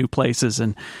in some new places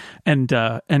and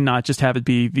not just have it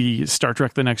be the Star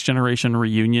Trek The Next Generation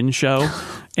reunion show.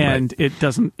 And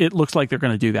right. It looks like they're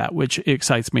going to do that, which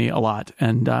excites me a lot.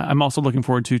 And I'm also looking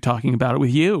forward to talking about it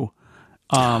with you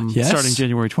starting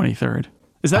January 23rd.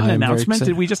 Is that an announcement?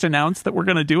 Did we just announce that we're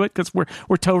going to do it? Because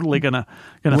we're totally gonna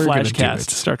flashcast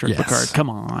Star Trek Picard.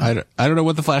 Come on. I don't know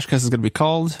what the flashcast is going to be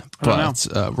called, but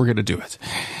we're going to do it.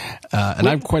 And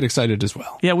I'm quite excited as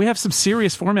well. Yeah, we have some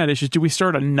serious format issues. Do we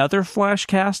start another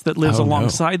flashcast that lives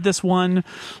alongside this one?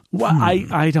 Well,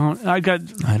 I don't know. I got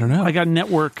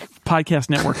podcast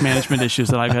network management issues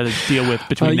that I've had to deal with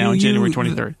between now and January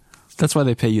 23rd. That's why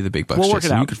they pay you the big bucks. We'll work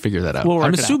it out. You could figure that out.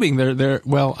 I'm assuming they're.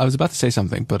 Well, I was about to say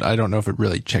something, but I don't know if it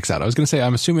really checks out. I was going to say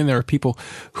I'm assuming there are people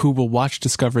who will watch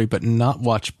Discovery but not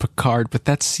watch Picard, but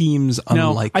that seems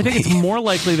unlikely. I think it's more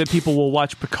likely that people will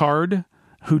watch Picard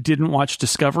who didn't watch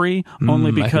Discovery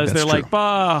only because they're like,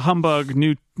 bah, humbug,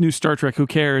 new Star Trek, who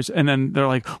cares? And then they're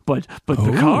like, but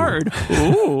Picard,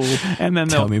 ooh, and then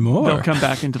Tell me more. They'll come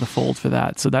back into the fold for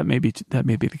that. So that may be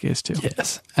the case too.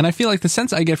 Yes, and I feel like the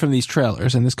sense I get from these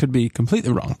trailers, and this could be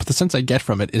completely wrong, but the sense I get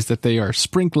from it is that they are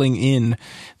sprinkling in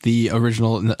the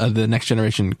original, the Next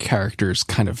Generation characters,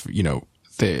 kind of,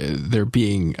 they're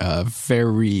being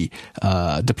very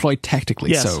deployed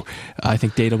tactically. Yes. So I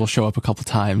think Data will show up a couple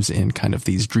times in kind of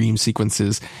these dream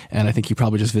sequences, and I think he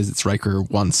probably just visits Riker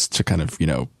once to kind of,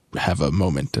 have a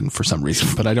moment, and for some reason,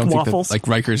 but I don't think that like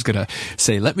Riker's gonna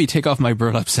say, "Let me take off my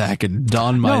burlap sack and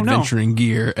don my adventuring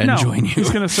gear and join you." He's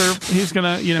gonna serve. He's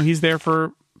gonna, he's there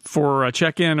for a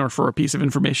check-in or for a piece of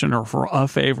information or for a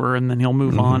favor, and then he'll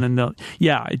move on. And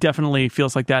it definitely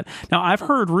feels like that. Now, I've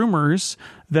heard rumors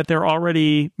that they're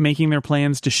already making their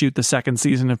plans to shoot the second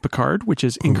season of Picard, which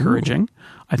is encouraging.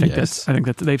 I think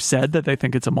that they've said that they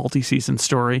think it's a multi-season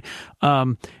story.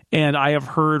 And I have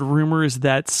heard rumors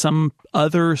that some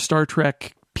other Star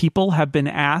Trek people have been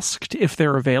asked if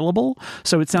they're available.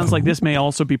 So it sounds like this may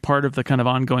also be part of the kind of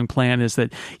ongoing plan, is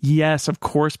that, yes, of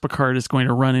course, Picard is going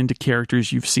to run into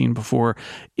characters you've seen before.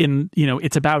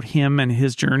 It's about him and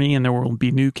his journey, and there will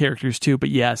be new characters too. But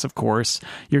yes, of course,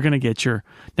 you're going to get your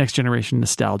Next Generation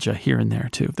nostalgia here and there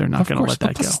too. They're not going to let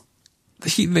that go.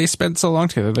 They spent so long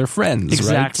together. They're friends,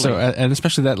 exactly. Right? So, and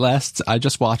especially I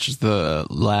just watched the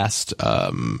last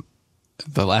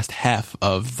half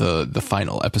of the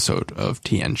final episode of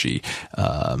TNG,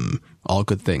 All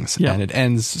Good Things. Yeah. And it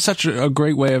ends such a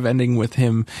great way of ending with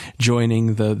him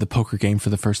joining the poker game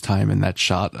for the first time in that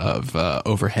shot of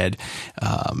overhead.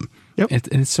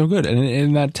 It's so good.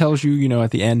 And that tells you,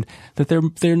 at the end that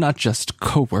they're not just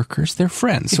co-workers, they're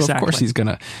friends. So of course he's going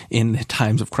to, in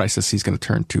times of crisis, he's going to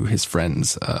turn to his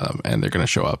friends, and they're going to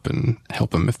show up and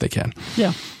help him if they can.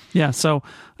 Yeah. Yeah. So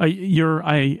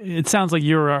it sounds like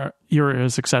you're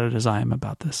as excited as I am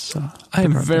about this. I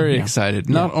am very excited.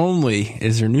 Not only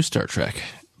is there new Star Trek,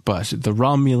 but the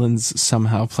Romulans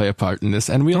somehow play a part in this,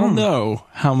 and we all know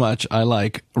how much I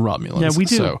like Romulans. Yeah, we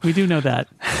do. So, we do know that.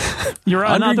 You're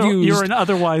an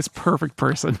otherwise perfect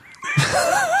person.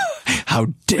 How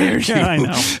dare you? Yeah, I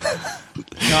know.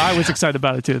 No, I was excited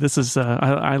about it too. This is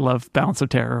I love Balance of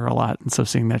Terror a lot, and so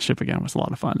seeing that ship again was a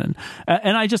lot of fun.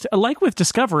 And I just like with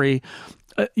Discovery,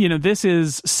 this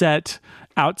is set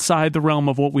outside the realm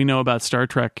of what we know about Star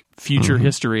Trek future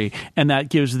history, and that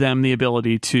gives them the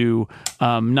ability to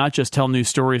not just tell new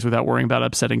stories without worrying about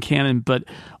upsetting canon, but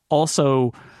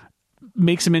also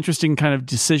make some interesting kind of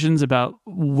decisions about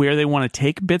where they want to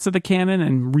take bits of the canon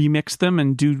and remix them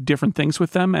and do different things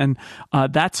with them. And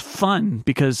that's fun,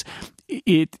 because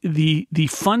the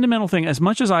fundamental thing, as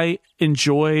much as I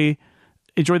enjoy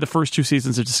the first two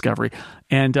seasons of Discovery,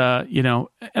 and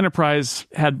Enterprise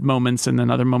had moments and then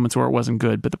other moments where it wasn't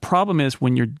good, but the problem is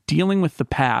when you're dealing with the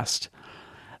past,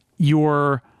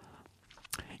 you're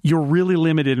really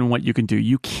limited in what you can do.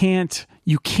 You can't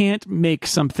make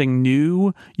something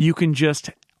new. You can just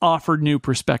offer new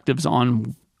perspectives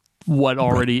on what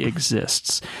already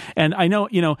exists. And I know,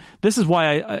 this is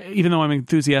why I, even though I'm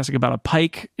enthusiastic about a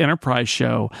Pike Enterprise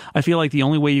show, I feel like the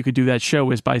only way you could do that show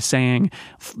is by saying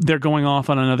they're going off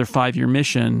on another 5-year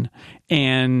mission,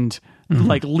 and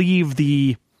like leave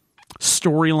the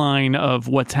storyline of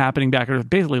what's happening back Earth,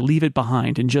 basically leave it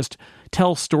behind and just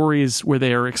tell stories where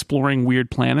they are exploring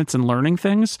weird planets and learning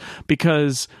things.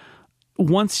 Because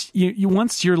once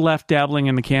you're left dabbling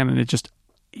in the canon,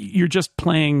 you're just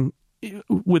playing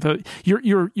with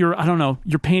you're I don't know,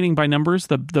 you're painting by numbers.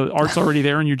 The art's already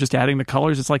there and you're just adding the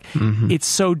colors. It's like it's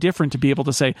so different to be able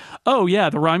to say, oh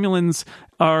yeah, the Romulans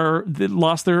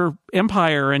lost their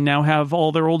empire and now have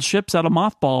all their old ships out of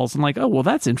mothballs, and like, oh well,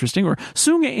 that's interesting. Or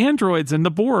Soong androids and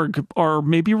the Borg are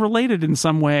maybe related in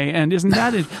some way, and isn't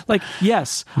that like,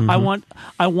 yes,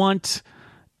 I want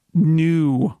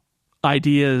new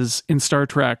ideas in Star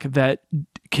Trek that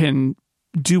can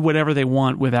do whatever they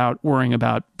want without worrying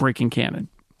about breaking canon.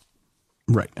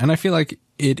 Right. And I feel like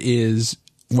it is,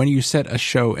 when you set a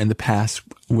show in the past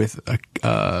with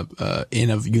in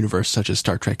a universe such as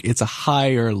Star Trek, it's a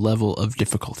higher level of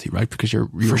difficulty, right? Because you're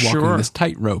walking this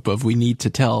tightrope of, we need to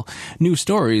tell new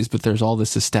stories, but there's all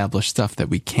this established stuff that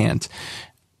we can't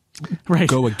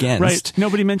go against. Right.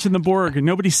 Nobody mentioned the Borg and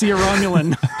nobody see a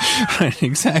Romulan. Right,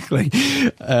 exactly.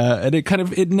 And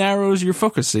it narrows your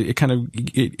focus. It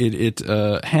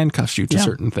handcuffs you to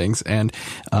certain things. And,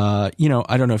 I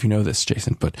don't know if you know this,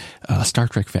 Jason, but Star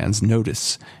Trek fans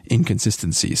notice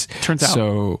inconsistencies. Turns out.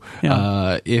 So,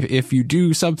 if you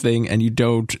do something and you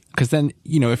don't, because then,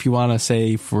 if you want to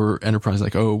say for Enterprise,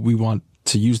 like, oh, we want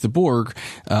to use the Borg,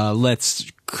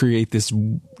 let's create this,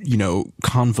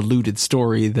 convoluted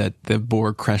story that the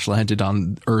Borg crash landed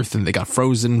on Earth and they got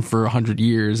frozen for 100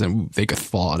 years and they got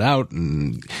thawed out,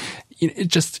 and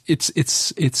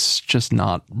it's just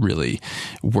not really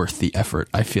worth the effort,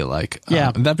 I feel like.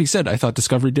 And that being said, I thought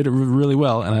Discovery did it really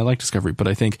well, and I like Discovery, but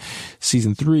I think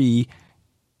season 3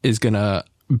 is gonna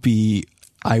be,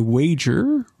 I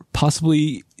wager,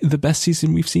 possibly the best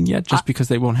season we've seen yet, just because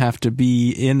they won't have to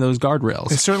be in those guardrails.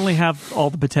 They certainly have all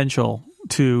the potential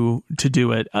to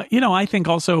do it. I think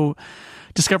also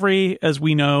Discovery, as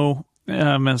we know,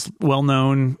 as well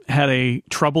known, had a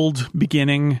troubled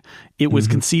beginning. It was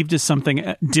conceived as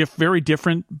something very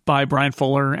different by Brian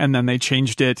Fuller, and then they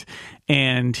changed it,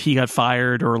 and he got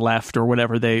fired or left or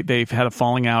whatever. They've had a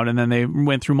falling out, and then they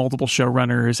went through multiple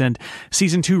showrunners. And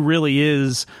season 2 really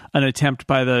is an attempt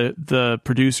by the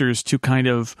producers to kind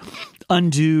of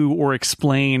undo or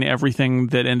explain everything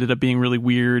that ended up being really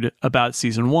weird about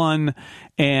season 1,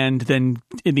 and then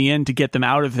in the end to get them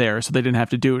out of there so they didn't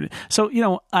have to do it. So,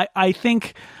 I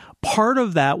think part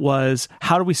of that was,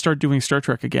 how do we start doing Star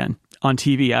Trek again on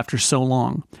TV after so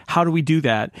long? How do we do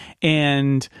that?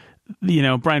 And,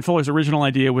 Brian Fuller's original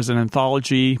idea was an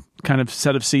anthology kind of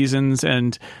set of seasons,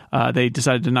 and they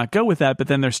decided to not go with that, but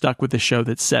then they're stuck with the show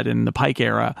that's set in the Pike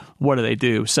era. What do they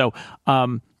do? So,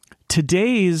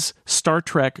 today's Star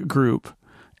Trek group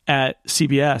at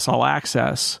CBS All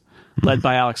Access, led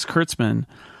by Alex Kurtzman,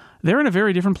 they're in a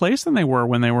very different place than they were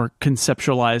when they were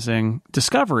conceptualizing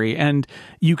Discovery. And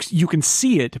you can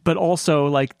see it, but also,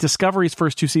 like, Discovery's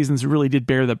first 2 seasons really did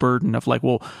bear the burden of, like,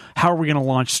 well, how are we going to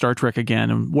launch Star Trek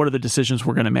again? And what are the decisions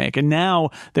we're going to make? And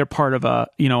now they're part of a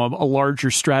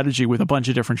larger strategy with a bunch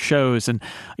of different shows. And,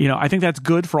 I think that's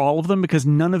good for all of them, because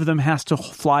none of them has to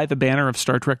fly the banner of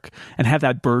Star Trek and have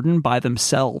that burden by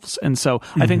themselves. And so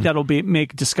I think that'll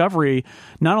make Discovery,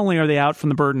 not only are they out from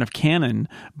the burden of canon,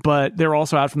 but they're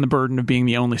also out from the burden of being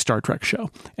the only Star Trek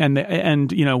show. And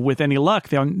with any luck,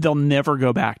 they'll never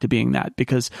go back to being that,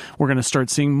 because we're going to start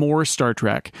seeing more Star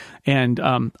Trek. And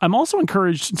I'm also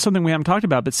encouraged, something we haven't talked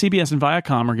about, but CBS and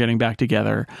Viacom are getting back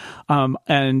together.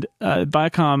 And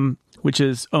Viacom, which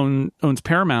owns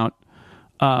Paramount,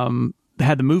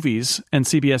 had the movies, and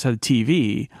CBS had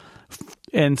TeeVee.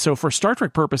 And so for Star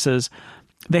Trek purposes,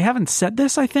 they haven't said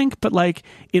this, I think, but like,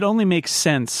 it only makes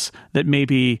sense that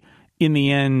maybe in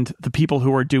the end, the people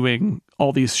who are doing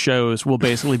all these shows will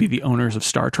basically be the owners of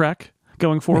Star Trek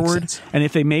going forward. And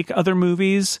if they make other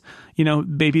movies,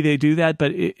 maybe they do that,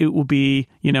 but it will be,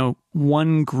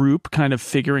 one group kind of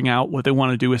figuring out what they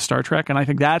want to do with Star Trek. And I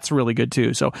think that's really good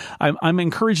too. So I'm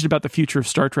encouraged about the future of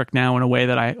Star Trek now in a way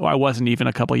that I wasn't even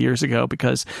a couple of years ago,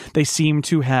 because they seem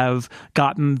to have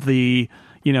gotten the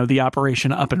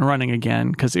operation up and running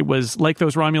again, because it was like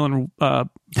those Romulan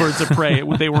birds of prey.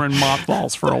 They were in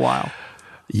mothballs for a while.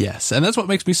 Yes, and that's what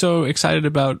makes me so excited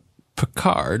about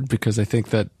Picard, because I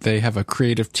think that they have a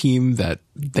creative team that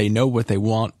they know what they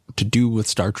want to do with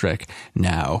Star Trek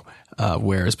now,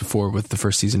 whereas before with the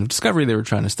first season of Discovery, they were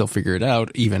trying to still figure it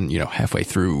out. Even, halfway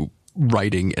through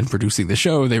writing and producing the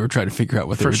show, they were trying to figure out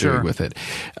what they were doing with it.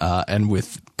 And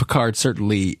with Picard,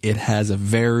 certainly it has a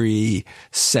very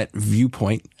set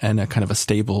viewpoint and a kind of a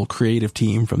stable creative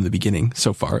team from the beginning,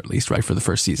 so far at least, right, for the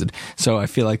first season. So I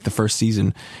feel like the first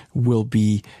season will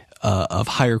be of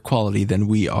higher quality than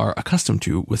we are accustomed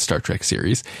to with Star Trek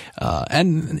series.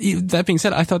 And that being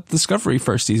said, I thought Discovery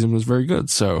first season was very good.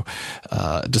 So,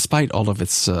 despite all of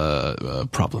its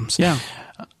problems. Yeah.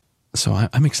 So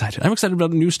I'm excited. I'm excited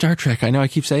about a new Star Trek. I know I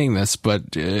keep saying this,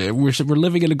 but we're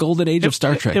living in a golden age of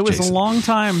Star Trek. It was Jason. a long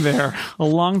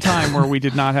time where we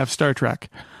did not have Star Trek.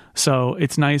 So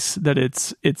it's nice that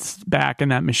it's back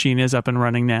and that machine is up and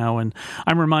running now. And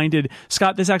I'm reminded,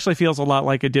 Scott, this actually feels a lot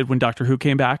like it did when Doctor Who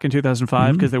came back in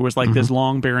 2005, because there was like this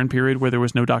long barren period where there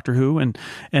was no Doctor Who. And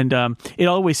it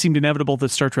always seemed inevitable that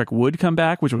Star Trek would come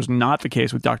back, which was not the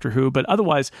case with Doctor Who. But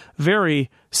otherwise, very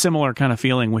similar kind of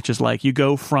feeling, which is like you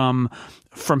go from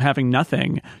having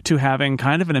nothing to having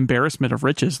kind of an embarrassment of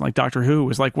riches. Like Doctor Who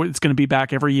was like, it's going to be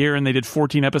back every year, and they did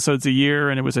 14 episodes a year,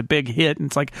 and it was a big hit. And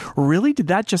it's like, really? Did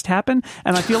that just happen?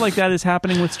 And I feel like that is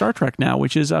happening with Star Trek now,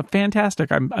 which is fantastic.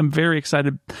 I'm very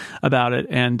excited about it.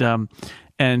 And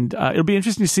it'll be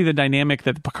interesting to see the dynamic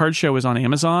that the Picard show is on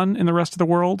Amazon in the rest of the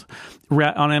world,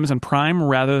 on Amazon Prime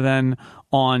rather than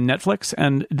on Netflix.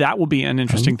 And that will be an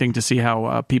interesting thing to see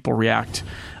how people react,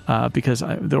 because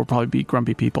there will probably be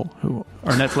grumpy people who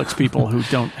are Netflix people who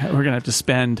are going to have to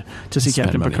spend to see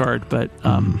Captain money. Picard. But,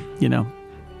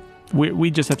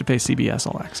 we just have to pay CBS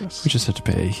All Access. We just have to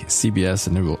pay CBS,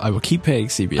 and I will keep paying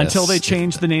CBS until they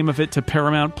change the name of it to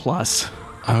Paramount Plus.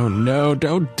 Oh no!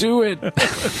 Don't do it.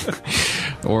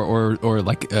 or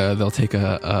like they'll take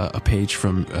a page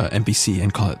from NBC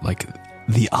and call it like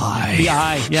the Eye. The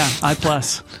Eye, yeah, I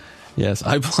Plus. Yes,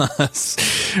 I Plus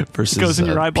versus it goes in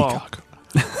your eyeball. Peacock.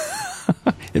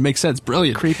 It makes sense.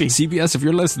 Brilliant. Creepy. CBS, if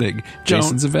you're listening,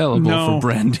 Jason's available for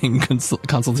branding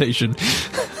consultation.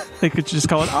 They could just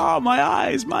call it, "Oh, my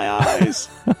eyes, my eyes."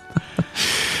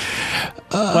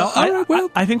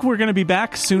 I think we're going to be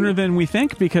back sooner than we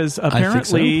think, because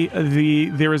apparently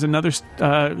there is another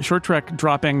short trek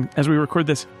dropping as we record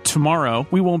this tomorrow.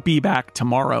 We won't be back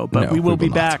tomorrow, but we will be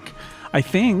back, I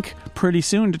think, pretty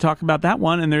soon to talk about that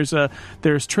one. And there's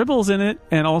Tribbles in it,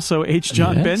 and also H.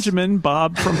 John Benjamin,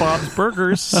 Bob from Bob's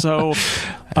Burgers. So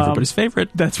everybody's favorite.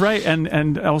 That's right,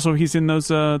 and also he's in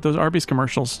those Arby's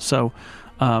commercials. So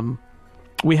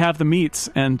we have the meats,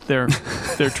 and they're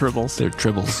Tribbles. They're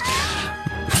Tribbles.